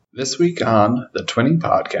This week on the Twinning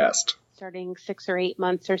Podcast. Starting 6 or 8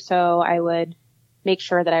 months or so, I would make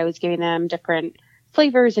sure that I was giving them different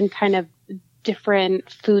flavors and kind of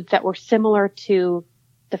different foods that were similar to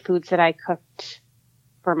the foods that I cooked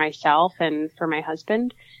for myself and for my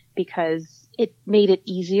husband, because it made it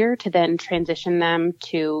easier to then transition them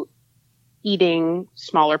to eating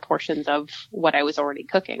smaller portions of what I was already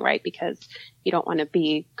cooking, right? Because you don't want to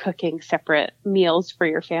be cooking separate meals for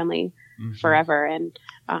your family forever. And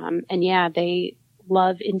yeah, they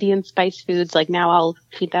love Indian spice foods. Like now I'll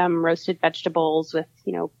feed them roasted vegetables with,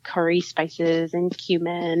 curry spices and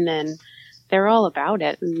cumin, and they're all about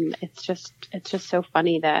it. And it's just so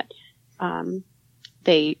funny that,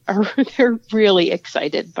 they're really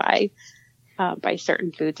excited by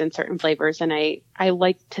certain foods and certain flavors. And I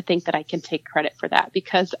like to think that I can take credit for that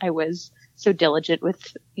because I was so diligent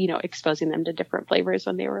with, exposing them to different flavors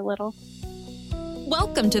when they were little.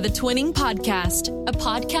 Welcome to the Twinning Podcast, a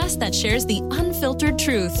podcast that shares the unfiltered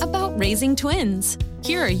truth about raising twins.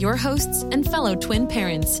 Here are your hosts and fellow twin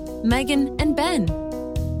parents, Megan and Ben.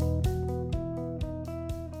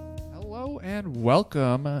 Hello and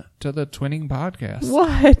welcome to the Twinning Podcast.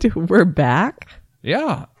 What? We're back?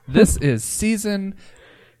 Yeah, this is season,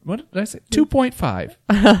 what did I say? 2.5.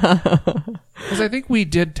 Because I think we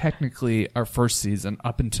did technically our first season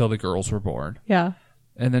up until the girls were born. Yeah.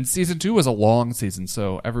 And then season 2 was a long season,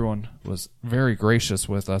 so everyone was very gracious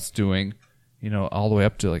with us doing, all the way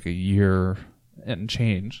up to like a year and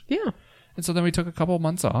change. Yeah. And so then we took a couple of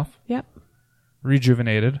months off. Yep.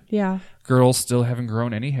 Rejuvenated. Yeah. Girls still haven't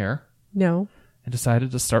grown any hair. No. And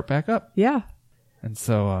decided to start back up. Yeah. And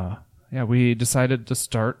so, we decided to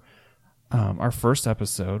start our first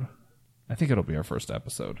episode. I think it'll be our first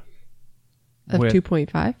episode. Of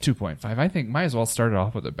 2.5? 2.5. I think might as well start it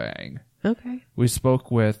off with a bang. Okay. We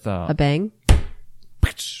spoke with... a bang?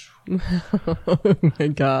 Oh my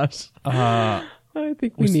gosh. I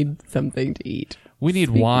think we need something to eat. We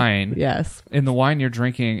need wine. Yes. And the wine you're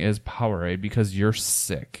drinking is Powerade because you're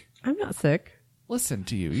sick. I'm not sick. Listen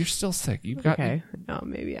to you. You're still sick. You've got... Okay. No,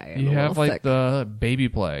 maybe I am You have like sick. the baby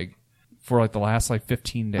plague for like the last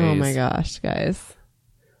 15 days. Oh my gosh, guys.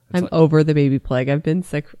 I'm over the baby plague. I've been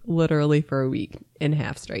sick literally for a week and a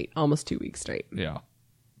half straight. Almost 2 weeks straight. Yeah.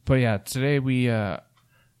 But yeah, today we had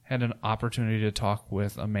an opportunity to talk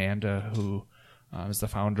with Amanda, who is the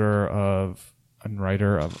founder of and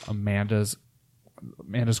writer of Amanda's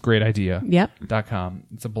Great Idea. Yep. .com.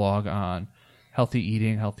 It's a blog on healthy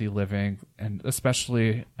eating, healthy living, and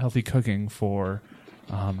especially healthy cooking for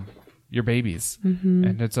your babies. Mm-hmm.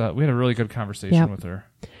 And we had a really good conversation with her.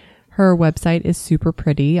 Her website is super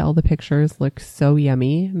pretty. All the pictures look so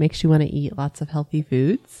yummy. Makes you want to eat lots of healthy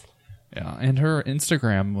foods. Yeah, and her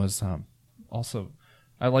Instagram was also...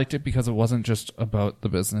 I liked it because it wasn't just about the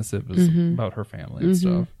business. It was about her family and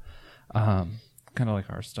stuff. Kind of like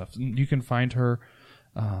our stuff. You can find her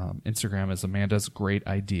Instagram as Amanda's Great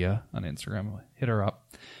Idea on Instagram. Hit her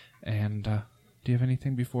up. And do you have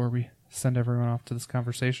anything before we send everyone off to this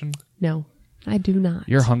conversation? No, I do not.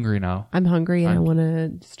 You're hungry now. I'm hungry and I want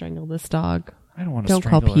to strangle this dog. I don't want to Don't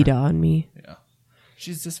strangle call PETA her. on me. Yeah.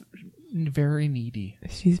 She's just very needy.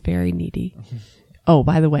 She's very needy. Oh,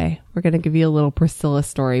 by the way, we're going to give you a little Priscilla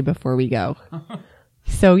story before we go.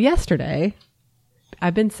 So yesterday,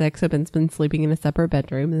 I've been sick, so Ben's been sleeping in a separate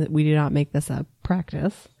bedroom. We did not make this a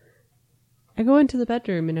practice. I go into the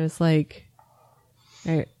bedroom and I was like,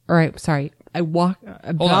 all right, sorry. I walk.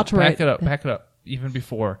 Hold on, back it up. Even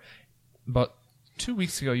before, about 2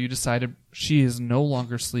 weeks ago, you decided she is no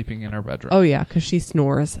longer sleeping in her bedroom. Oh yeah, because she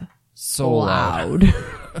snores so loud.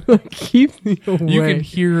 Keep me away. You can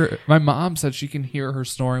hear. My mom said she can hear her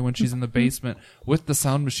snoring when she's in the basement with the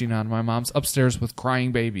sound machine on. My mom's upstairs with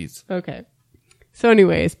crying babies. Okay. So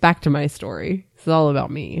anyways, back to my story. It's all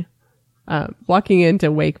about me. Walking in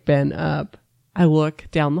to wake Ben up, I look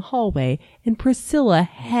down the hallway and Priscilla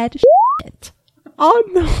had shit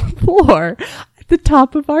on the floor at the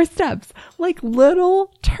top of our steps. Like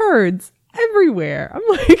little turds everywhere. I'm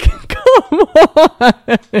like, come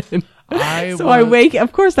on. I wake,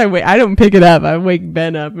 of course I wake, I don't pick it up. I wake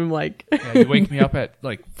Ben up. I'm like, yeah, you wake me up at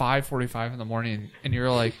like 5:45 in the morning and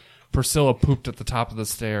you're like, Priscilla pooped at the top of the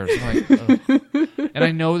stairs. I'm like, and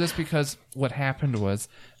I know this because what happened was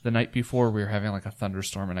the night before we were having like a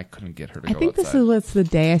thunderstorm and I couldn't get her to go outside. I think this was the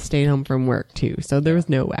day I stayed home from work too. So there was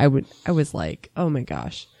no, I was like, oh my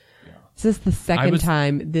gosh. Yeah. This is the second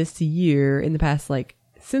time this year in the past, like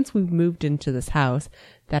since we've moved into this house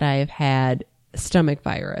that I have had stomach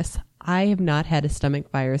virus. I have not had a stomach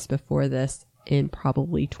virus before this in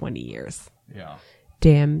probably 20 years. Yeah.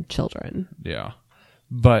 Damn children. Yeah.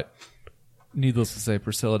 But needless to say,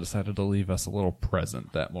 Priscilla decided to leave us a little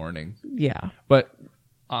present that morning. Yeah. But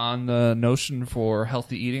on the notion for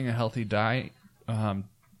healthy eating and healthy diets,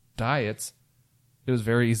 it was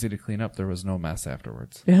very easy to clean up. There was no mess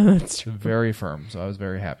afterwards. Yeah, that's true. Very firm. So I was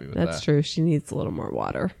very happy with that. That's true. She needs a little more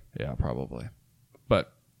water. Yeah, probably.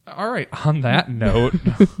 But all right. On that note,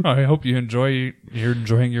 I hope you're enjoying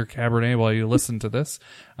your Cabernet while you listen to this.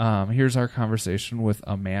 Here's our conversation with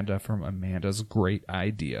Amanda from Amanda's Great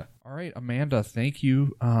Idea. All right, Amanda, thank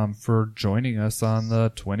you for joining us on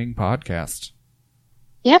the Twinning podcast.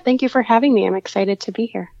 Yeah, thank you for having me. I'm excited to be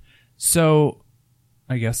here. So,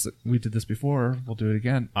 I guess we did this before. We'll do it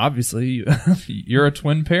again. Obviously, you're a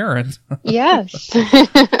twin parent. Yes.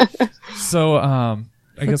 So,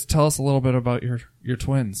 I guess tell us a little bit about your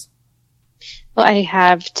twins. Well, I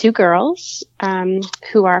have two girls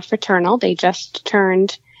who are fraternal. They just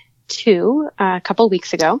turned 2 a couple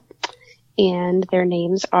weeks ago, and their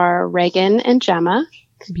names are Reagan and Gemma.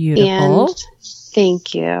 Beautiful. And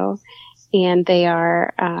thank you. And they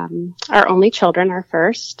are our only children, our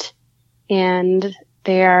first, and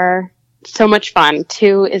they are so much fun.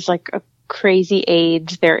 2 is like a crazy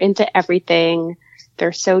age. They're into everything.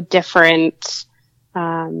 They're so different.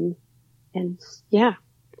 And yeah,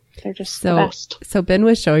 they're just the best. So Ben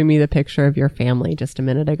was showing me the picture of your family just a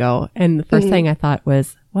minute ago. And the first thing I thought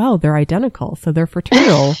was, wow, they're identical. So they're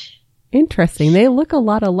fraternal. Interesting. They look a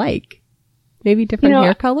lot alike. Maybe different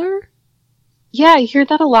hair color? Yeah, I hear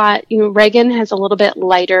that a lot. Reagan has a little bit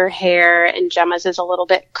lighter hair and Gemma's is a little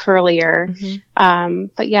bit curlier.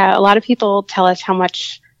 But yeah, a lot of people tell us how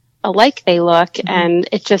much alike they look, and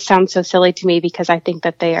it just sounds so silly to me because I think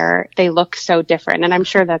that they look so different. And I'm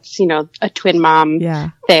sure that's, a twin mom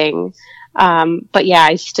thing. But yeah,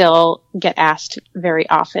 I still get asked very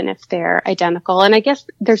often if they're identical. And I guess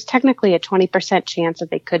there's technically a 20% chance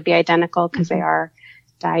that they could be identical because they are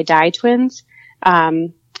die twins.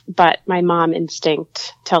 But my mom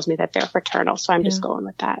instinct tells me that they're fraternal, so I'm just going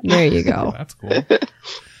with that. There you go. Oh, that's cool.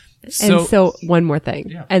 So one more thing.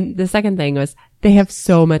 Yeah. And the second thing was they have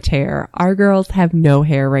so much hair. Our girls have no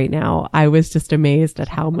hair right now. I was just amazed at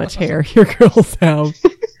how much hair your girls have.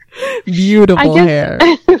 Beautiful hair.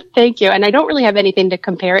 Thank you. And I don't really have anything to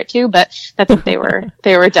compare it to, but that's what they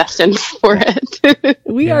were destined for it.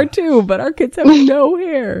 We are too, but our kids have no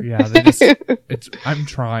hair. Yeah, I'm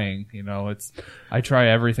trying, I try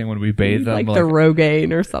everything when we bathe them. Like the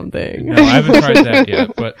Rogaine or something. No, I haven't tried that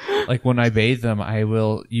yet, but like when I bathe them, I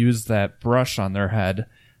will use that brush on their head.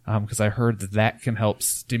 Because I heard that can help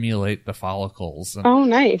stimulate the follicles. Oh,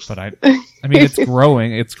 nice. But I mean, it's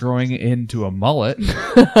growing into a mullet.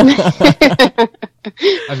 I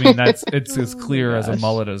mean, it's as clear as a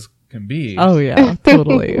mullet as can be. Oh yeah,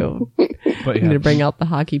 totally. But you need to bring out the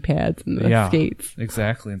hockey pads and the skates.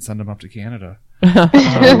 Exactly, and send them up to Canada.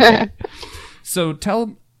 So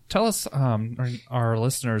tell us, our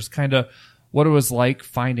listeners, kind of what it was like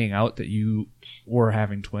finding out that you were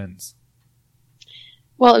having twins.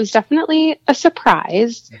 Well, it was definitely a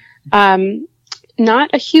surprise.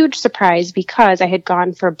 Not a huge surprise because I had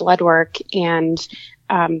gone for blood work and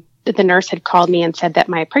the nurse had called me and said that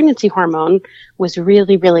my pregnancy hormone was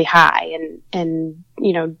really, really high. And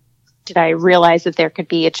did I realize that there could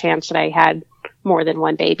be a chance that I had more than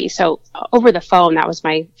one baby? So over the phone, that was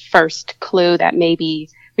my first clue that maybe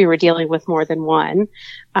we were dealing with more than one.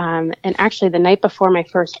 And actually the night before my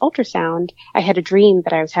first ultrasound, I had a dream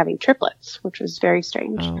that I was having triplets, which was very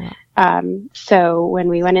strange. Oh, wow. So when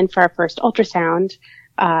we went in for our first ultrasound,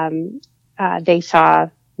 they saw,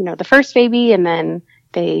 the first baby, and then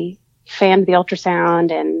they fanned the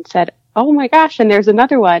ultrasound and said, oh my gosh, and there's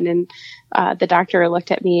another one. And the doctor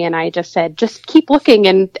looked at me and I just said, just keep looking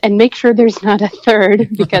and make sure there's not a third,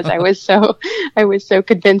 because I was so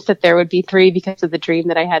convinced that there would be 3 because of the dream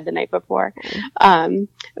that I had the night before.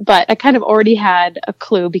 But I kind of already had a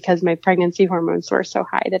clue because my pregnancy hormones were so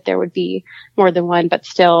high that there would be more than one. But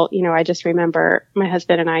still, I just remember my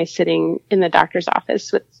husband and I sitting in the doctor's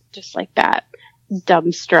office with just like that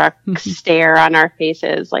dumbstruck stare on our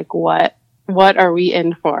faces. Like, what are we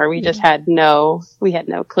in for? We just had no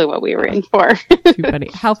clue what we were in for. Too funny.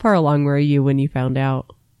 How far along were you when you found out?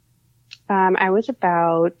 I was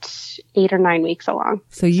about 8 or 9 weeks along.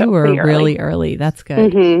 So you were really early. That's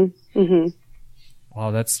good. Mm-hmm. Mm-hmm.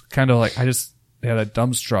 Wow, that's kind of like, that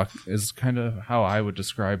dumbstruck is kind of how I would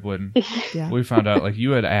describe when we found out. Like,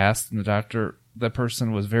 you had asked, and that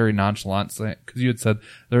person was very nonchalant, because you had said,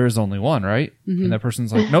 there is only one, right? Mm-hmm. And that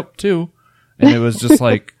person's like, nope, 2. And it was just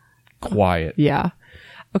like quiet. Yeah.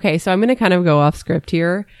 Okay, so I'm going to kind of go off script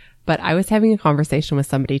here. But I was having a conversation with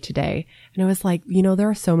somebody today and I was like, you know, there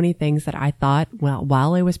are so many things that I thought, well,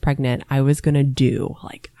 while I was pregnant, I was going to do.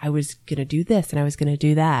 Like, I was going to do this and I was going to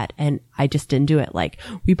do that. And I just didn't do it. Like,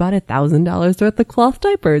 we bought $1,000 worth of cloth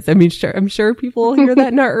diapers. I mean, I'm sure people hear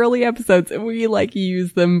that in our early episodes and we like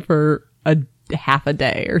use them for a half a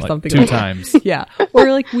day or like something. 2 like times. that. Yeah.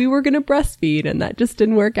 Or like we were going to breastfeed and that just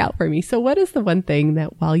didn't work out for me. So what is the one thing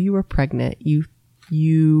that while you were pregnant, you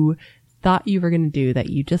thought you were going to do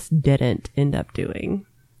that you just didn't end up doing?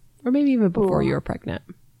 Or maybe even before you were pregnant?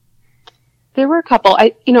 There were a couple.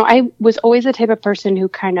 I was always the type of person who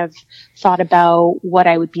kind of thought about what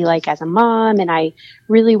I would be like as a mom. And I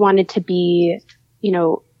really wanted to be,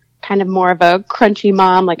 kind of more of a crunchy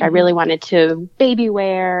mom. Like I really wanted to baby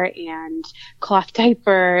wear and cloth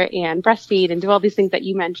diaper and breastfeed and do all these things that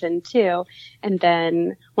you mentioned too. And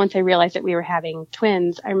then once I realized that we were having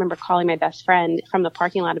twins, I remember calling my best friend from the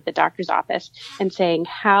parking lot of the doctor's office and saying,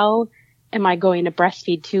 how am I going to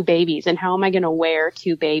breastfeed 2 babies and how am I going to wear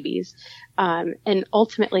 2 babies? And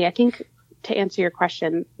ultimately, I think to answer your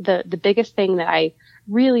question, the biggest thing that I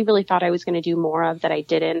really, really thought I was going to do more of that I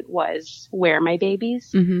didn't was wear my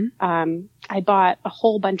babies. Mm-hmm. I bought a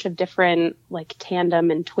whole bunch of different like tandem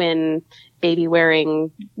and twin baby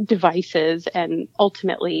wearing devices. And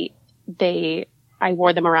ultimately I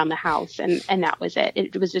wore them around the house and that was it.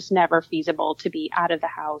 It was just never feasible to be out of the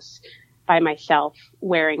house by myself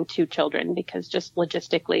wearing 2 children because just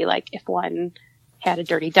logistically, like if one had a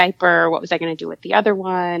dirty diaper, what was I going to do with the other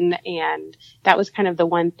one? And that was kind of the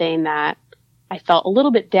one thing that I felt a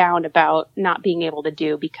little bit down about not being able to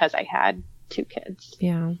do because I had 2 kids.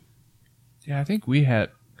 Yeah. Yeah, I think we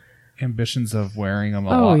had ambitions of wearing them a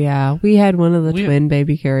lot. Oh, yeah. We had one of the twin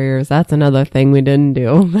baby carriers. That's another thing we didn't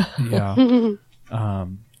do. Yeah.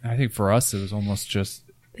 I think for us, it was almost just...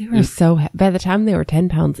 They were by the time they were 10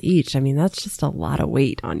 pounds each, I mean, that's just a lot of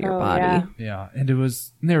weight on your body. Yeah. And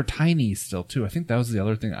they were tiny still, too. I think that was the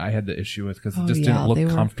other thing I had the issue with because it just didn't look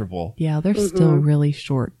comfortable. Yeah, they're still really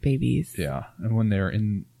short babies. Yeah. And when they're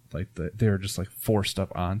in, like, they were just, like, forced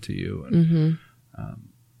up onto you. And,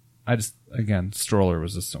 I just, again, stroller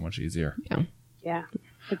was just so much easier. Yeah. Yeah,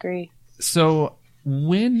 agree. So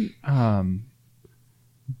when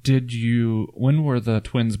were the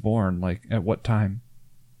twins born? Like, at what time?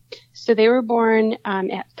 So they were born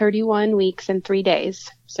at 31 weeks and 3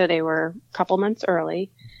 days. So they were a couple months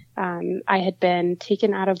early. I had been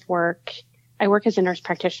taken out of work. I work as a nurse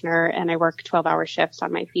practitioner and I work 12-hour shifts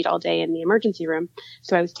on my feet all day in the emergency room.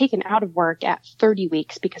 So I was taken out of work at 30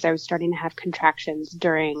 weeks because I was starting to have contractions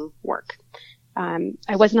during work. I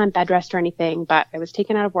wasn't on bed rest or anything, but I was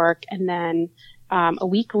taken out of work. And then a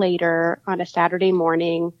week later on a Saturday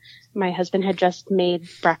morning, my husband had just made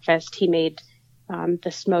breakfast. He made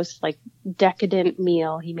this most like decadent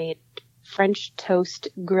meal. He made French toast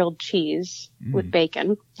grilled cheese with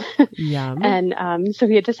bacon. Yum. And so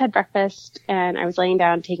he had just had breakfast and I was laying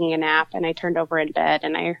down taking a nap and I turned over in bed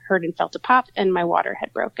and I heard and felt a pop and my water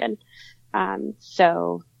had broken.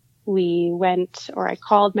 So I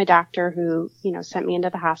called my doctor who, sent me into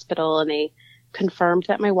the hospital and they confirmed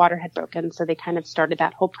that my water had broken. So they kind of started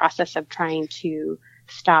that whole process of trying to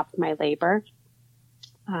stop my labor.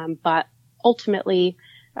 But ultimately,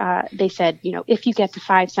 they said, if you get to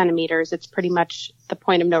 5 centimeters, it's pretty much the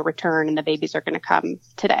point of no return and the babies are going to come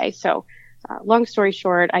today. So, long story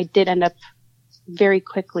short, I did end up very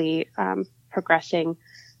quickly, progressing,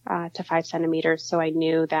 to 5 centimeters. So I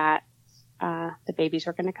knew that, the babies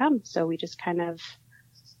were going to come. So we just kind of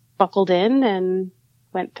buckled in and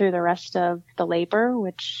went through the rest of the labor,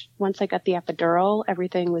 which once I got the epidural,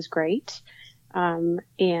 everything was great.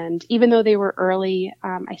 And even though they were early,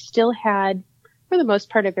 I still had, for the most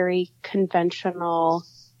part, a very conventional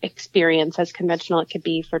experience, as conventional it could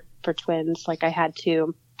be for twins. Like I had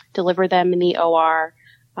to deliver them in the OR.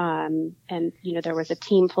 And, there was a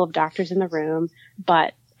team full of doctors in the room,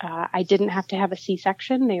 but, I didn't have to have a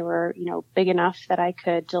C-section. They were, big enough that I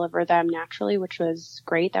could deliver them naturally, which was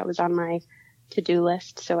great. That was on my to-do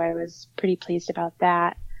list. So I was pretty pleased about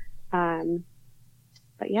that.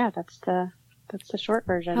 But yeah, that's the short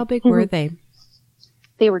version. How big were they?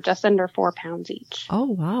 They were just under 4 pounds each. Oh,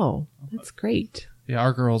 wow. That's great. Yeah,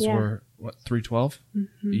 our girls were, 312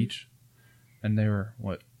 each? And they were,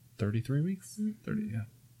 33 weeks? 30, yeah.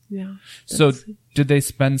 Yeah. So did they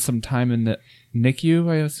spend some time in the NICU,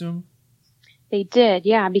 I assume? They did,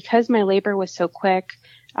 yeah. Because my labor was so quick,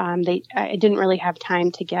 I didn't really have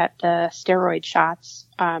time to get the steroid shots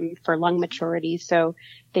for lung maturity. So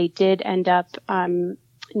they did end up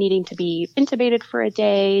needing to be intubated for a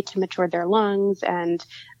day to mature their lungs. And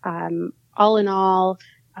all in all,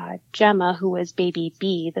 Gemma, who was baby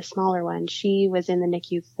B, the smaller one, she was in the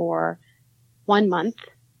NICU for 1 month.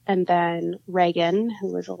 And then Reagan,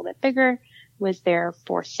 who was a little bit bigger, was there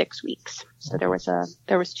for 6 weeks. So there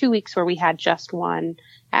was 2 weeks where we had just one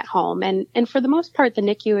at home. And for the most part, the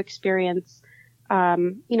NICU experience, it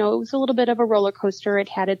was a little bit of a roller coaster. It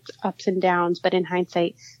had its ups and downs, but in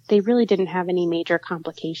hindsight, they really didn't have any major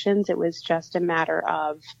complications. It was just a matter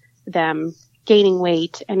of them gaining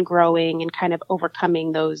weight and growing and kind of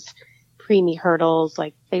overcoming those preemie hurdles.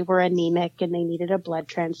 Like they were anemic and they needed a blood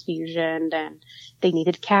transfusion and they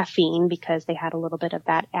needed caffeine because they had a little bit of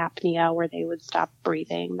that apnea where they would stop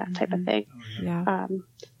breathing, that type of thing. Yeah.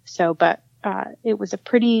 It was a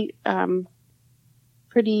pretty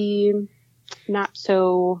not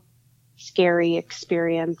so scary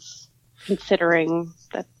experience considering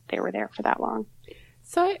that they were there for that long.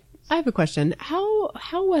 So I have a question. How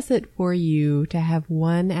was it for you to have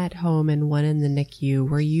one at home and one in the NICU?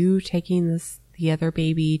 Were you taking the other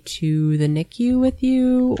baby to the NICU with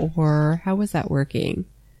you, or how was that working?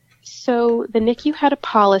 So the NICU had a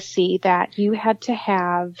policy that you had to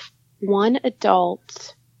have one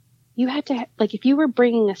adult. You had to, if you were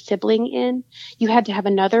bringing a sibling in, you had to have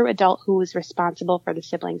another adult who was responsible for the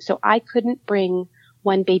sibling. So I couldn't bring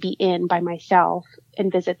one baby in by myself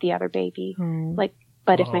and visit the other baby.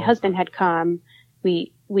 But if my husband had come,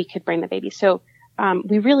 we could bring the baby. So,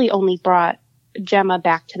 we really only brought Gemma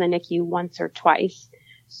back to the NICU once or twice.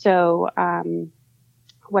 So,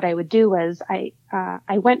 what I would do was I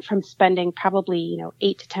went from spending probably,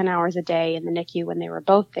 8 to 10 hours a day in the NICU when they were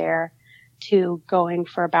both there to going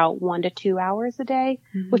for about 1 to 2 hours a day,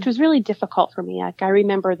 which was really difficult for me. Like I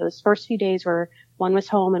remember those first few days where one was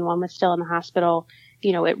home and one was still in the hospital.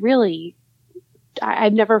 It really,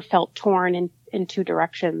 I've never felt torn in two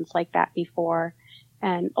directions like that before.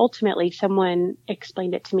 And ultimately someone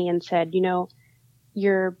explained it to me and said,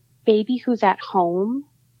 your baby who's at home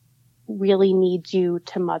really needs you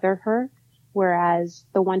to mother her, whereas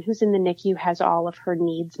the one who's in the NICU has all of her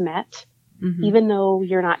needs met. Even though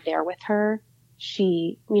you're not there with her,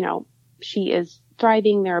 she is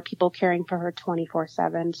thriving. There are people caring for her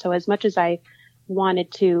 24/7. So as much as I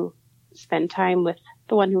wanted to spend time with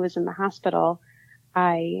the one who was in the hospital,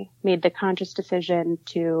 I made the conscious decision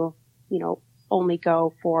to, only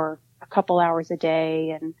go for a couple hours a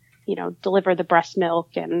day and, deliver the breast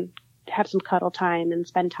milk and have some cuddle time and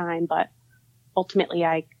spend time. But ultimately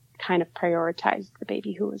I kind of prioritized the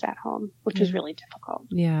baby who was at home, which was really difficult.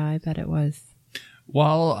 Yeah, I bet it was.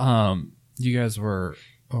 While you guys were,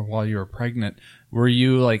 or while you were pregnant, were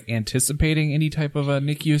you anticipating any type of a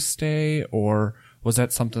NICU stay, or was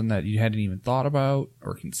that something that you hadn't even thought about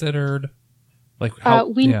or considered?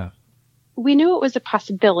 We knew it was a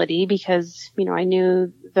possibility because, I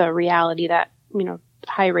knew the reality that,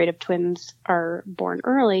 high rate of twins are born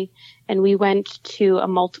early. And we went to a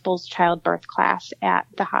multiples childbirth class at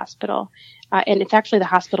the hospital. And it's actually the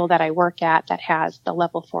hospital that I work at that has the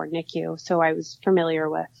level 4 NICU. So I was familiar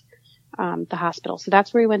with the hospital. So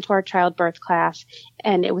that's where we went to our childbirth class,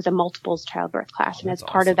 and it was a multiples childbirth class. And as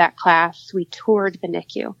part of that class, we toured the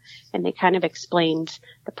NICU, and they kind of explained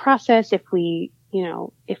the process if we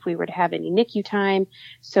were to have any NICU time.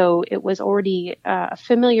 So it was already a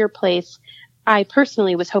familiar place. I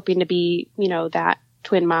personally was hoping to be, that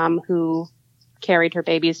twin mom who carried her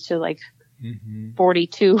babies to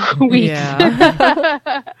 42 weeks. Yeah.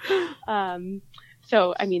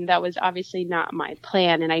 So, that was obviously not my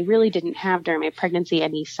plan. And I really didn't have during my pregnancy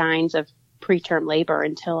any signs of preterm labor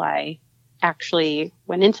until I actually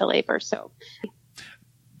went into labor. So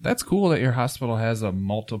that's cool that your hospital has a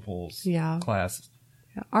multiples class.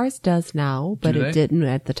 Yeah, ours does now, but it didn't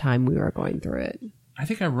at the time we were going through it. I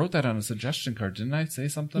think I wrote that on a suggestion card. Didn't I say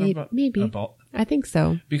something about I think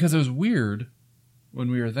so. Because it was weird when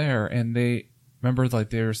we were there, and they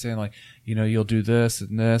were saying you'll do this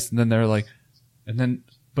and this, and then they're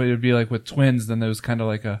but it would be with twins, then there was kind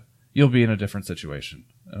of you'll be in a different situation.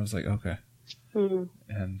 And I was like, okay.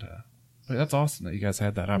 And but that's awesome that you guys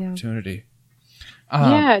had that opportunity.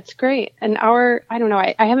 Yeah, it's great. And I don't know,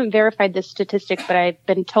 I haven't verified this statistic, but I've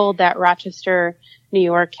been told that Rochester, New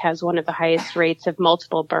York has one of the highest rates of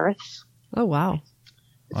multiple births. Oh, wow.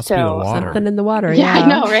 Must be the water. Something in the water. Yeah, I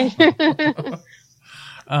know, right?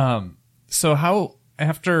 So how,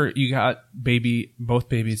 after you got both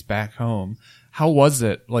babies back home, how was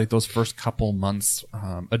it those first couple months,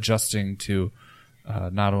 adjusting to,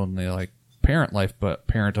 not only parent life, but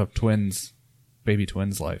parent of twins, baby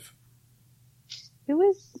twins life?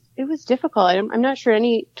 It was difficult. I'm not sure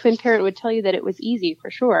any twin parent would tell you that it was easy,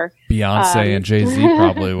 for sure. Beyonce and Jay-Z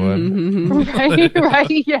probably would.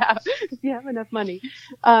 right, yeah, if you have enough money.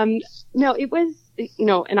 No, it was,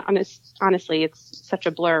 and honestly, it's such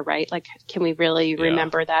a blur, right? Like, can we really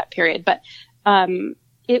remember that period? But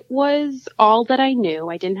it was all that I knew.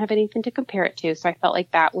 I didn't have anything to compare it to, so I felt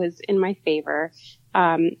like that was in my favor.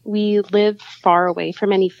 We lived far away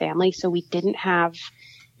from any family, so we didn't have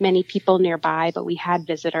many people nearby, but we had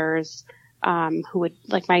visitors who would,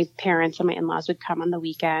 like my parents and my in-laws would come on the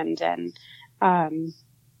weekend. And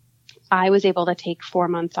I was able to take 4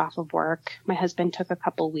 months off of work. My husband took a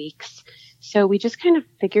couple weeks. So we just kind of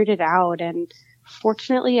figured it out. And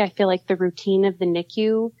fortunately, I feel like the routine of the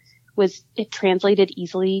NICU it translated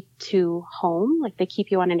easily to home. Like they keep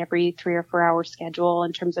you on an every 3 or 4 hour schedule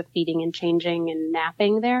in terms of feeding and changing and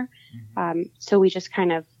napping there. So we just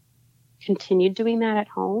kind of continued doing that at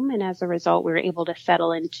home. And as a result, we were able to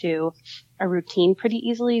settle into a routine pretty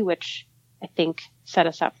easily, which I think set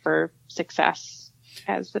us up for success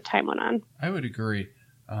as the time went on. I would agree.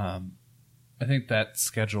 I think that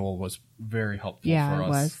schedule was very helpful Yeah, for it us.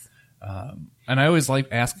 was. And I always like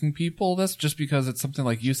asking people this just because it's something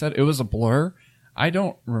like you said, it was a blur. I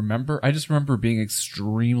don't remember. I just remember being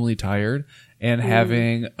extremely tired and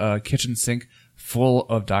having a kitchen sink full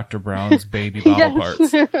of Dr. Brown's baby bottle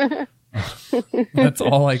parts. That's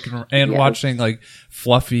all I can, and watching like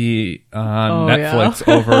Fluffy on Netflix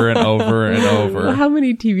over and over and over. How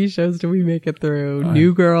many TV shows do we make it through?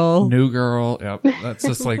 New Girl. Yep. That's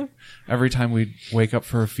just like every time we'd wake up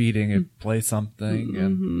for a feeding, it'd play something,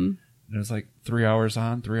 and it was like 3 hours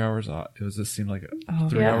on, 3 hours off. It was just seemed like a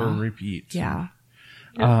 3 hour repeat. Yeah.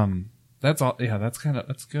 That's all. Yeah, that's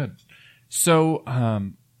good. So,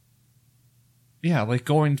 yeah, like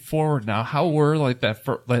going forward now, how were like that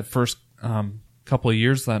first couple of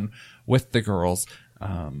years then with the girls?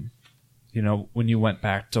 When you went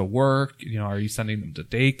back to work, are you sending them to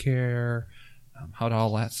daycare? How did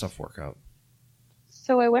all that stuff work out?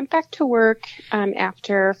 So I went back to work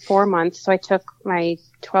after 4 months. So I took my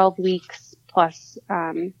 12 weeks plus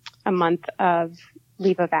a month of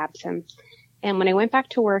leave of absence. And when I went back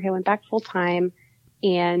to work, I went back full time.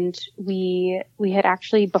 And we had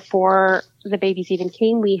actually, before the babies even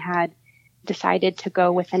came, we had decided to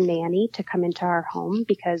go with a nanny to come into our home,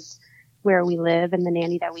 because where we live and the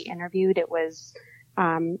nanny that we interviewed, it was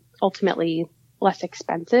ultimately less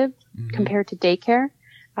expensive compared to daycare.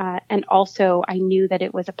 And also I knew that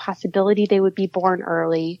it was a possibility they would be born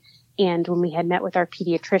early. And when we had met with our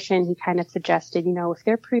pediatrician, he kind of suggested, if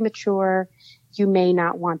they're premature, you may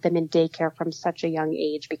not want them in daycare from such a young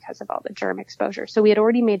age because of all the germ exposure. So we had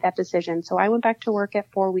already made that decision. So I went back to work at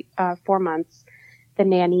 4 months. The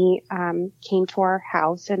nanny came to our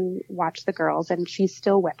house and watched the girls, and she's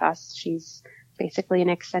still with us. She's basically an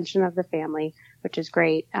extension of the family, which is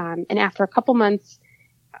great. And after a couple months,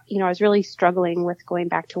 I was really struggling with going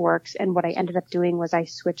back to work. And what I ended up doing was I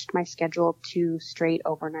switched my schedule to straight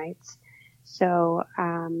overnights. So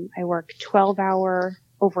I worked 12-hour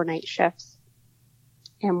overnight shifts.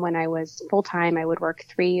 And when I was full-time, I would work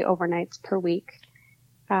 3 overnights per week,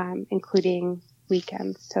 including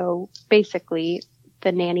weekends. So basically,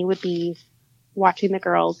 the nanny would be watching the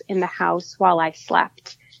girls in the house while I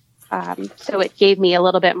slept. So it gave me a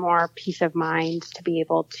little bit more peace of mind to be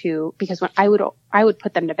able to, because when I would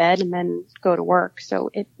put them to bed and then go to work.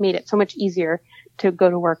 So it made it so much easier to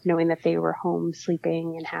go to work knowing that they were home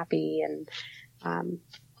sleeping and happy. And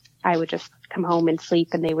I would just come home and sleep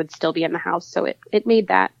and they would still be in the house. So it made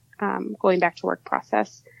that going back to work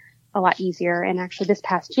process a lot easier. And actually this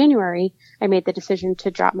past January, I made the decision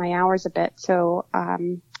to drop my hours a bit. So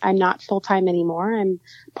I'm not full-time anymore. I'm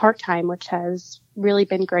part-time, which has really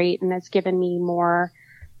been great and has given me more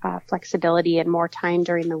flexibility and more time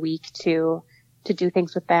during the week to do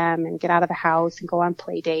things with them and get out of the house and go on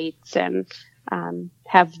play dates and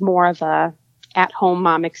have more of a at-home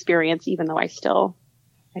mom experience, even though I still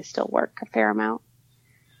work a fair amount.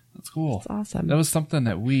 That's cool. That's awesome. That was something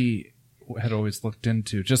that we had always looked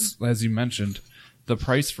into. Just as you mentioned, the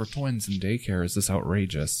price for twins in daycare is just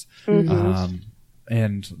outrageous.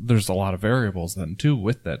 And there's a lot of variables then too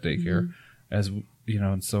with that daycare,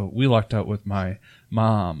 and so we lucked out with my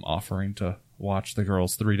mom offering to watch the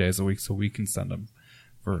girls 3 days a week so we can send them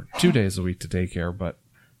for 2 days a week to daycare. But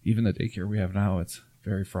even the daycare we have now, it's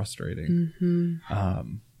very frustrating.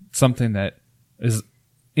 Something that is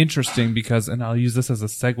interesting because, and I'll use this as a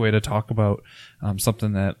segue to talk about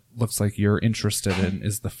something that looks like you're interested in,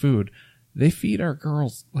 is the food. They feed our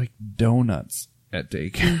girls like donuts at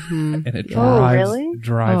daycare, and it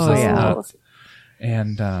drives us nuts.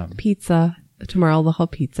 And pizza. Tomorrow they'll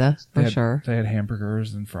have pizza for They had- sure. They had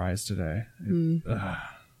hamburgers and fries today.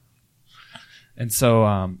 And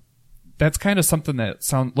so that's kind of something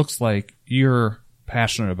that looks like you're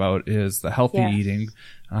passionate about, is the healthy Yes. eating,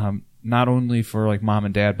 not only for like mom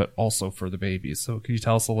and dad, but also for the babies. So can you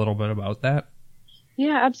tell us a little bit about that?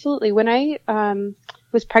 Yeah, absolutely. When I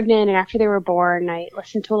was pregnant and after they were born, I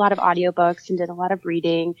listened to a lot of audiobooks and did a lot of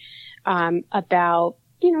reading about,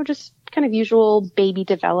 just kind of usual baby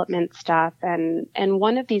development stuff. And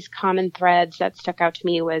one of these common threads that stuck out to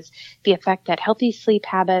me was the effect that healthy sleep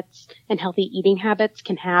habits and healthy eating habits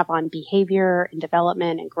can have on behavior and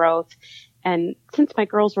development and growth. And since my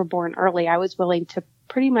girls were born early, I was willing to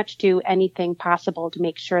pretty much do anything possible to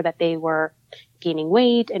make sure that they were gaining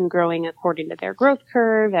weight and growing according to their growth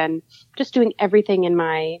curve, and just doing everything in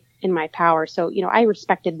my power. So, I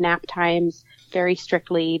respected nap times very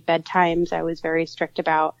strictly. Bedtimes I was very strict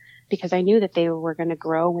about, because I knew that they were going to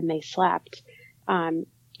grow when they slept.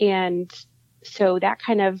 And so that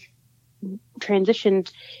kind of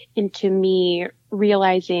transitioned into me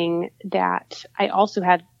realizing that I also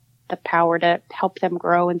had the power to help them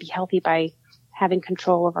grow and be healthy by having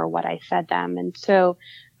control over what I fed them. And so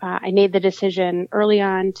I made the decision early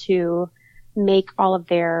on to make all of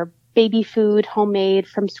their baby food homemade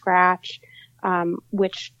from scratch,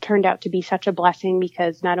 which turned out to be such a blessing,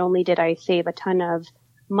 because not only did I save a ton of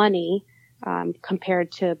money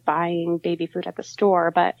compared to buying baby food at the store,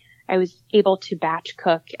 but I was able to batch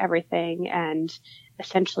cook everything and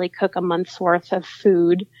essentially cook a month's worth of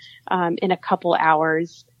food in a couple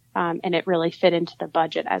hours. And it really fit into the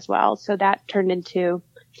budget as well. So that turned into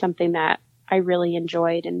something that I really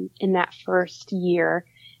enjoyed in that first year.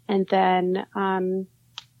 And then,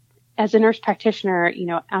 as a nurse practitioner,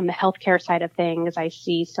 on the healthcare side of things, I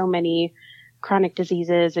see so many chronic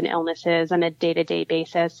diseases and illnesses on a day-to-day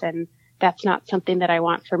basis. And that's not something that I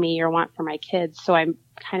want for me or want for my kids. So I'm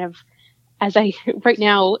kind of, right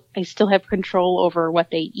now, I still have control over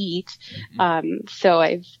what they eat. So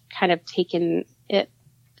I've kind of taken it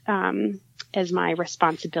as my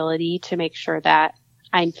responsibility to make sure that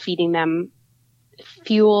I'm feeding them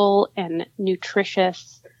fuel and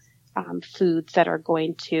nutritious foods that are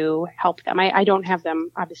going to help them. I don't have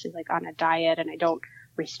them obviously like on a diet, and I don't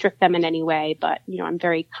restrict them in any way, but I'm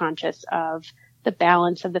very conscious of the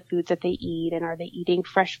balance of the foods that they eat, and are they eating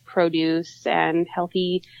fresh produce and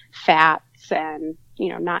healthy fats, and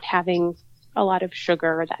not having a lot of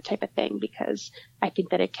sugar, that type of thing, because I think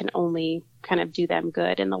that it can only kind of do them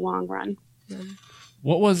good in the long run.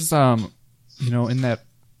 What was, in that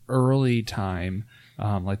early time,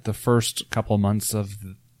 like the first couple months of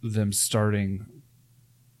them starting,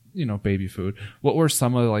 baby food, what were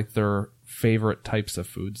some of like their favorite types of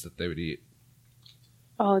foods that they would eat?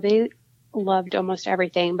 Oh, they loved almost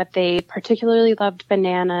everything, but they particularly loved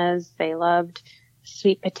bananas. They loved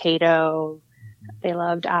sweet potato. They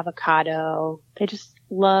loved avocado. They just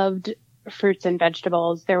loved fruits and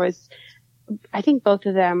vegetables. I think both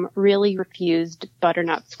of them really refused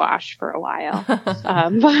butternut squash for a while.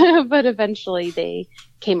 But eventually they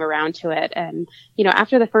came around to it. And,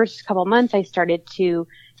 after the first couple months, I started to,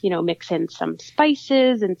 mix in some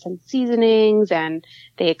spices and some seasonings, and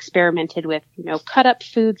they experimented with, cut up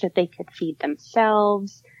foods that they could feed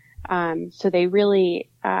themselves. So they really,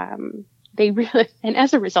 and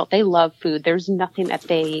as a result, they love food. There's nothing that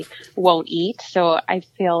they won't eat. So I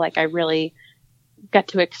feel like I really got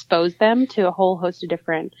to expose them to a whole host of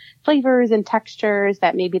different flavors and textures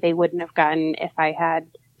that maybe they wouldn't have gotten if I had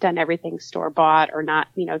done everything store bought, or not,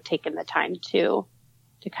 taken the time to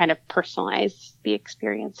kind of personalize the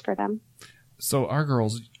experience for them. So our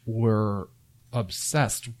girls were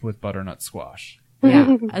obsessed with butternut squash.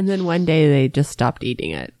 Yeah. And then one day they just stopped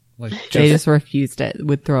eating it. Like They just refused it,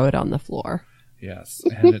 would throw it on the floor. Yes.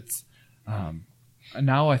 And it's,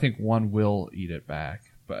 now I think one will eat it back,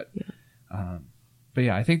 but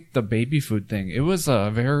yeah, I think the baby food thing, it was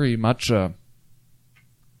a very much a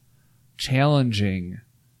challenging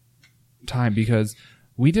time, because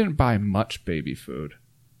we didn't buy much baby food.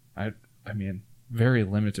 I mean, very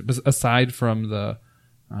limited, but aside from the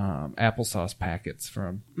applesauce packets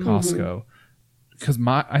from Costco. Because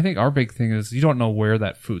I think our big thing is you don't know where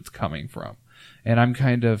that food's coming from. And I'm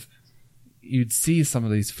kind of, you'd see some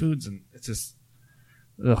of these foods and it's just,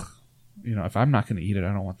 ugh. If I'm not going to eat it,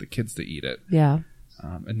 I don't want the kids to eat it. Yeah.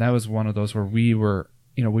 And that was one of those where we were,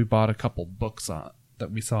 we bought a couple books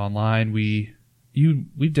that we saw online. We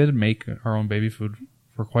did make our own baby food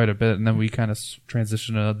for quite a bit, and then we kind of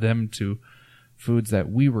transitioned them to foods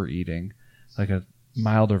that we were eating, like a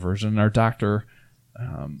milder version. Our doctor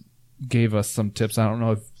gave us some tips. I don't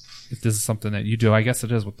know if if this is something that you do. I guess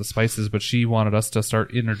it is with the spices, but she wanted us to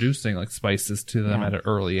start introducing like spices to them at an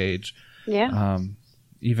early age. Yeah.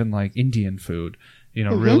 Even like Indian food,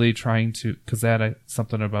 really trying to, because that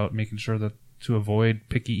something about making sure that to avoid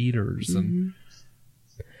picky eaters and.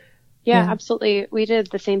 Yeah, absolutely. We did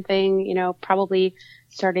the same thing, probably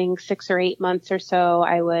starting 6 or 8 months or so.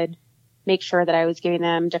 I would make sure that I was giving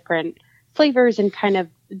them different flavors and kind of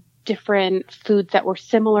different foods that were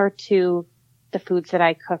similar to the foods that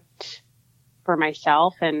I cooked for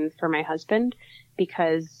myself and for my husband,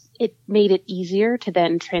 because it made it easier to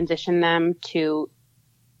then transition them to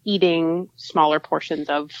eating smaller portions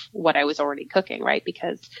of what I was already cooking, right?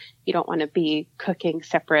 Because you don't want to be cooking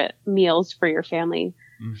separate meals for your family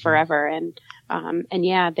forever. And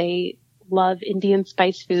yeah, they love Indian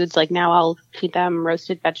spice foods. Like now I'll feed them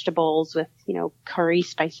roasted vegetables with, curry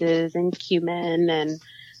spices and cumin, and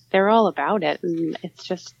they're all about it. And it's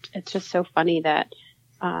just so funny that,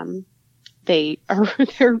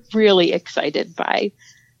 they're really excited by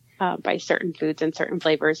certain foods and certain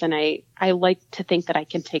flavors. And I like to think that I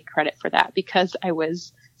can take credit for that because I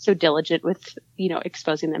was so diligent with,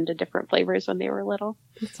 exposing them to different flavors when they were little.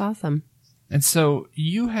 That's awesome. And so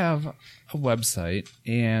you have a website,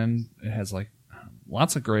 and it has like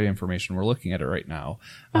lots of great information. We're looking at it right now.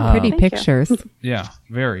 Pretty pictures. Yeah,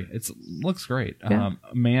 very. It looks great. Yeah.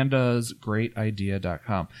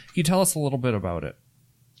 amandasgreatidea.com. Can you tell us a little bit about it?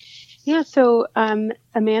 Yeah, so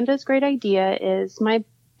Amanda's Great Idea is my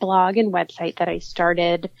blog and website that I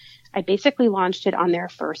started. I basically launched it on their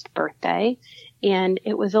first birthday, and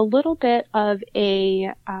it was a little bit of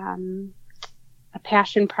a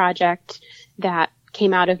passion project that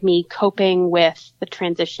came out of me coping with the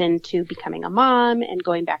transition to becoming a mom and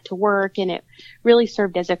going back to work. And it really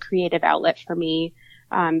served as a creative outlet for me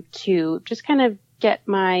to just kind of get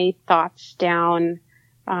my thoughts down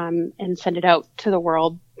and send it out to the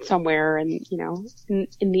world somewhere and,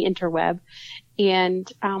 in the interweb. And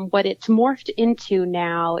what it's morphed into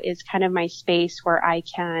now is kind of my space where I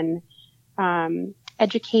can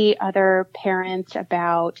educate other parents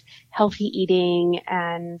about healthy eating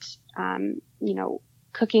and,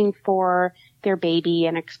 cooking for their baby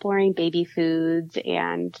and exploring baby foods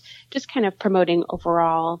and just kind of promoting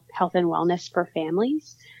overall health and wellness for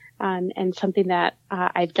families. And something that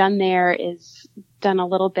I've done there is done a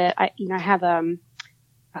little bit. I have a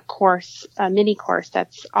mini course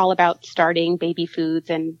that's all about starting baby foods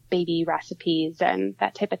and baby recipes and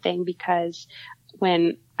that type of thing, because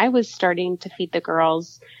when I was starting to feed the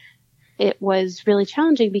girls, it was really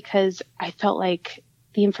challenging because I felt like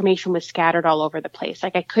the information was scattered all over the place.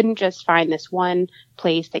 Like I couldn't just find this one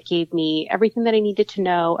place that gave me everything that I needed to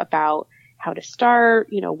know about how to start,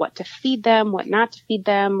 what to feed them, what not to feed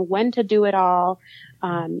them, when to do it all,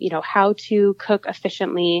 how to cook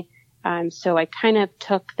efficiently. So I kind of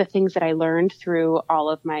took the things that I learned through all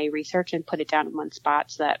of my research and put it down in one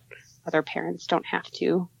spot so that other parents don't have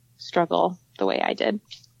to struggle the way I did.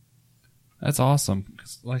 That's awesome.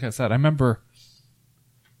 'Cause like I said, I remember,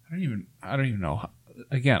 I don't even know.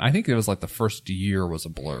 Again, I think it was like the first year was a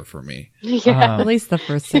blur for me. Yeah. At least the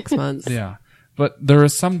first 6 months. Yeah. But there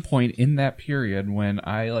was some point in that period when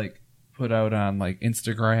I like put out on like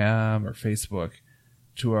Instagram or Facebook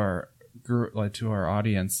to our group, like to our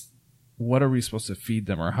audience, what are we supposed to feed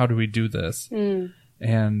them or how do we do this? And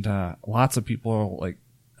lots of people like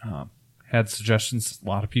had suggestions. A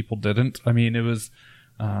lot of people didn't. I mean, it was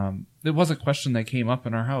a question that came up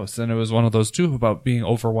in our house, and it was one of those too about being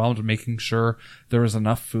overwhelmed and making sure there was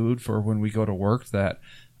enough food for when we go to work that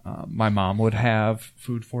my mom would have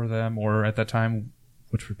food for them, or at that time,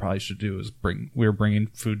 which we probably should do, is we were bringing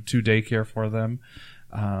food to daycare for them.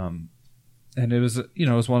 And it was, it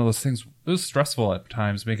was one of those things. It was stressful at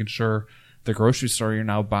times, making sure the grocery store you're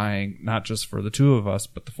now buying, not just for the two of us,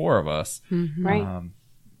 but the four of us, Right.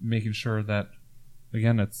 Making sure that,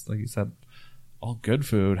 again, it's like you said, all good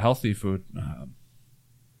food, healthy food,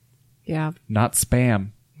 Yeah. not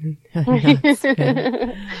spam.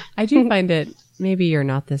 I do find it, maybe you're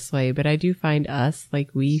not this way, but I do find us, like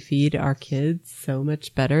we feed our kids so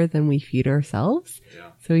much better than we feed ourselves. Yeah.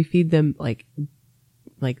 So we feed them like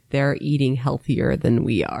they're eating healthier than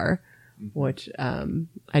we are, which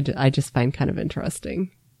I just find kind of interesting.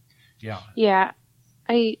 Yeah. Yeah.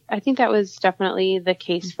 I think that was definitely the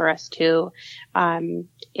case for us too. And,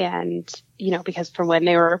 because from when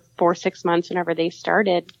they were 4-6 months, whenever they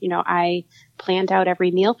started, I planned out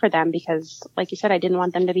every meal for them because like you said, I didn't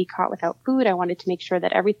want them to be caught without food. I wanted to make sure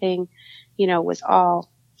that everything, was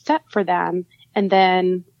all set for them. And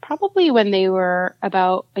then probably when they were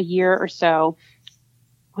about a year or so,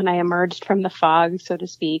 when I emerged from the fog, so to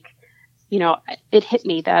speak, it hit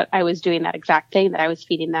me that I was doing that exact thing, that I was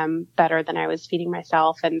feeding them better than I was feeding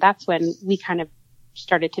myself. And that's when we kind of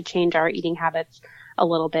started to change our eating habits a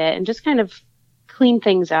little bit and just kind of clean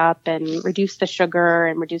things up and reduce the sugar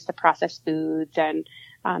and reduce the processed foods. And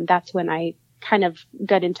that's when I kind of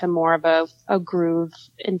got into more of a groove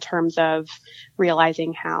in terms of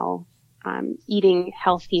realizing how eating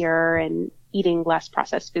healthier and eating less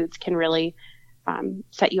processed foods can really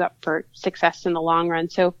set you up for success in the long run.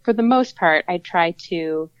 So for the most part, I try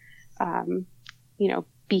to,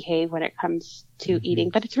 behave when it comes to eating,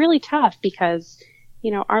 but it's really tough because,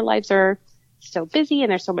 our lives are so busy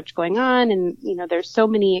and there's so much going on, and, there's so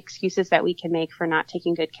many excuses that we can make for not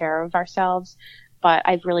taking good care of ourselves. But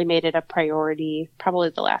I've really made it a priority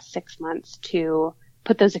probably the last 6 months to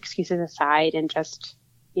put those excuses aside and just,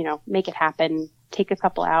 make it happen, take a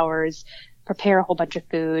couple hours, prepare a whole bunch of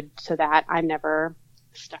food so that I'm never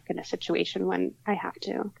stuck in a situation when I have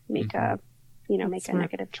to make a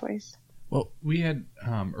negative choice. Well, we had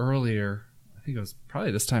earlier, I think it was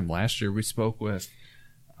probably this time last year, we spoke with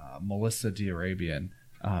Melissa d'Arabian,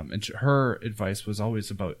 and her advice was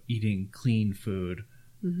always about eating clean food.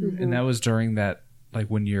 Mm-hmm. And that was during that, like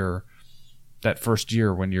that first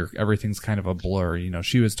year when everything's kind of a blur.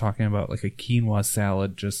 She was talking about like a quinoa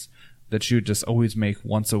salad that she would just always make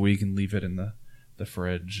once a week and leave it in the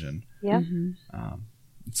fridge. And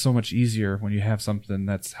it's so much easier when you have something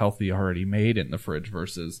that's healthy already made in the fridge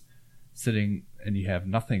versus sitting and you have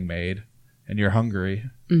nothing made and you're hungry.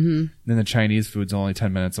 Mm-hmm. Then the Chinese food's only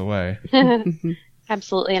 10 minutes away.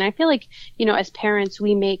 Absolutely. And I feel like, as parents,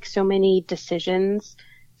 we make so many decisions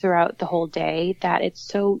throughout the whole day that it's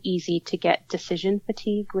so easy to get decision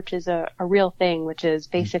fatigue, which is a real thing, which is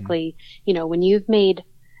basically, when you've made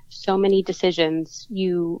so many decisions,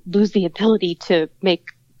 you lose the ability to make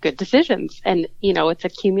good decisions. And, it's a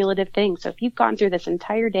cumulative thing. So if you've gone through this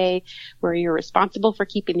entire day where you're responsible for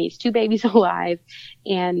keeping these 2 babies alive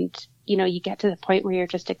and, you get to the point where you're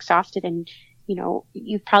just exhausted and,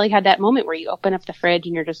 you've probably had that moment where you open up the fridge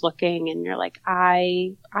and you're just looking and you're like,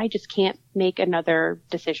 I just can't make another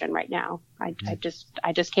decision right now. I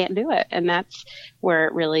just can't do it. And that's where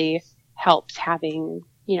it really helps having,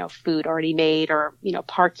 food already made or,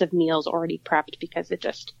 parts of meals already prepped, because it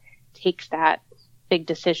just takes that big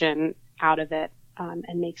decision out of it,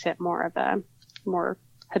 and makes it more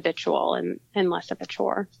habitual and less of a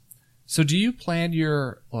chore. So do you plan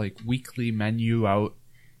your weekly menu out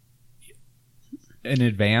in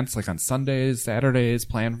advance, like on Sundays, Saturdays,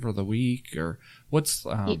 plan for the week, or what's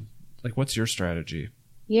your strategy?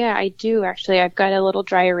 Yeah, I do actually. I've got a little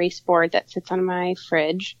dry erase board that sits on my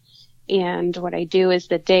fridge. And what I do is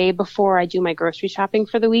the day before I do my grocery shopping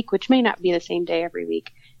for the week, which may not be the same day every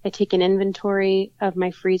week, I take an inventory of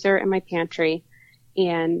my freezer and my pantry,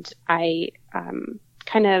 and I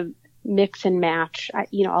kind of mix and match.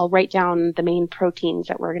 I'll write down the main proteins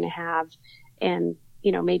that we're going to have and,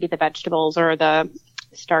 maybe the vegetables or the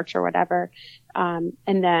starch or whatever. And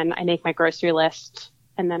then I make my grocery list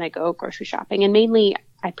and then I go grocery shopping. And mainly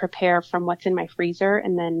I prepare from what's in my freezer,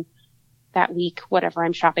 and then that week, whatever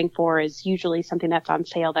I'm shopping for is usually something that's on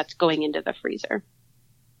sale that's going into the freezer.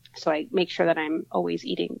 So I make sure that I'm always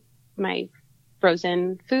eating my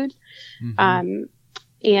frozen food. Mm-hmm.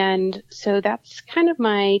 And so that's kind of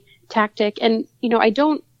my tactic. And, I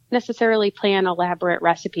don't necessarily plan elaborate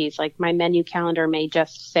recipes. Like my menu calendar may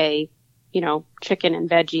just say, chicken and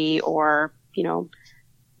veggie or,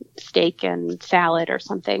 steak and salad or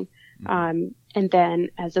something. Mm-hmm. And then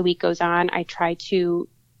as the week goes on, I try to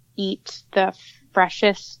eat the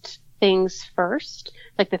freshest things first,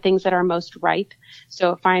 like the things that are most ripe.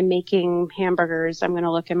 So if I'm making hamburgers, I'm going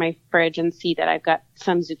to look in my fridge and see that I've got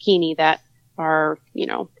some zucchini that are,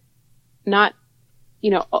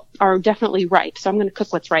 are definitely ripe. So I'm going to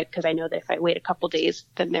cook what's ripe because I know that if I wait a couple days,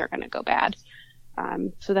 then they're going to go bad.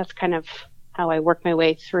 So that's kind of how I work my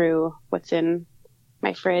way through what's in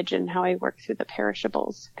my fridge and how I work through the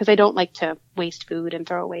perishables, because I don't like to waste food and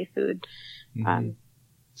throw away food. Mm-hmm.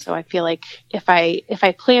 So I feel like if I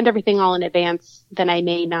planned everything all in advance, then I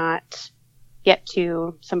may not get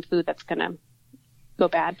to some food that's going to go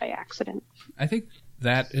bad by accident. I think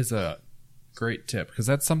that is a great tip, because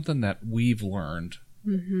that's something that we've learned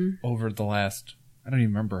over the last, I don't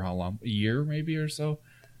even remember how long, a year maybe or so.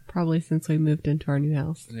 Probably since we moved into our new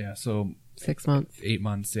house. Yeah, so 6 months. 8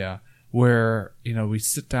 months, yeah. Where, we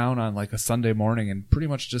sit down on like a Sunday morning and pretty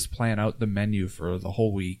much just plan out the menu for the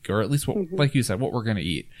whole week, or at least what, like you said, what we're going to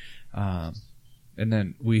eat. And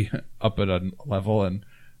then we up it a level and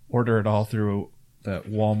order it all through the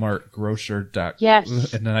Walmart grocer deck.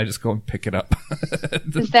 Yes. And then I just go and pick it up.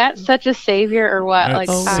 Is that such a savior or what?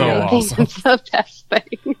 It's so awesome. think it's the best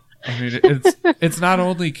thing. I mean, it's not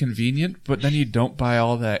only convenient, but then you don't buy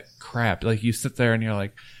all that crap. Like you sit there and you're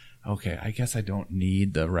like, okay, I guess I don't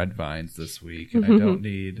need the red vines this week, and I don't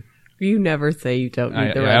need. You never say you don't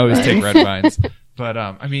need the red vines. I always take red vines, but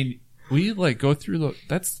I mean, we like go through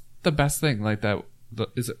that's the best thing. Like that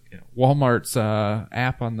is Walmart's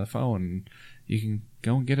app on the phone. You can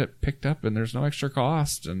go and get it picked up, and there's no extra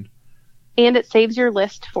cost, and it saves your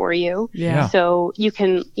list for you. Yeah. So you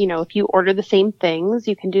can, if you order the same things,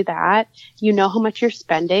 you can do that. You know how much you're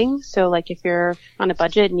spending. So like if you're on a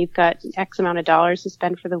budget and you've got X amount of dollars to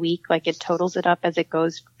spend for the week, like it totals it up as you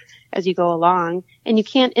go along. And you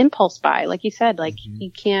can't impulse buy, like you said, like you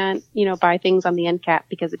can't, buy things on the end cap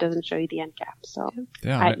because it doesn't show you the end cap. So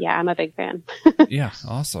I'm a big fan. Yeah.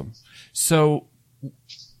 Awesome. So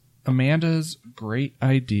Amanda's Great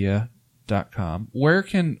Idea.com.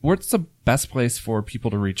 What's the best place for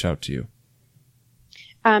people to reach out to you?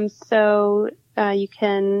 You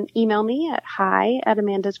can email me at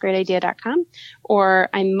hi@amandasgreatidea.com, or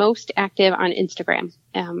I'm most active on Instagram.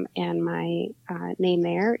 And my name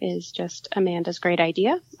there is just Amanda's Great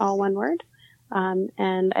Idea, all one word.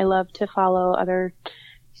 And I love to follow other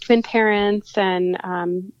twin parents,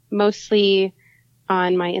 and mostly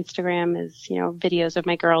on my Instagram is, videos of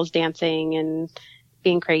my girls dancing and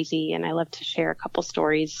being crazy. And I love to share a couple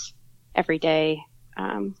stories every day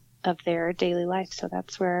of their daily life. So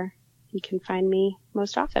that's where you can find me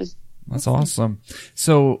most often. That's awesome.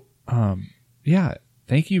 So,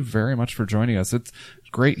 thank you very much for joining us. It's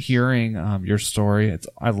great hearing your story.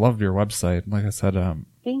 I love your website. Like I said,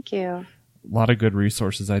 thank you. A lot of good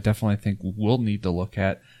resources I definitely think we'll need to look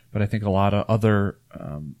at, but I think a lot of other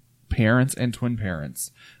parents and twin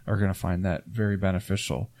parents are going to find that very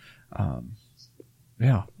beneficial.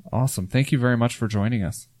 Awesome. Thank you very much for joining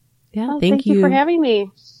us. Yeah, thank you for having me.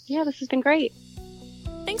 Yeah, this has been great.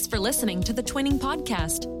 Thanks for listening to the Twinning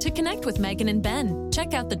Podcast. To connect with Megan and Ben,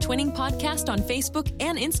 check out the Twinning Podcast on Facebook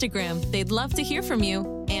and Instagram. They'd love to hear from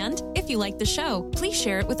you. And if you like the show, please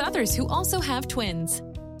share it with others who also have twins.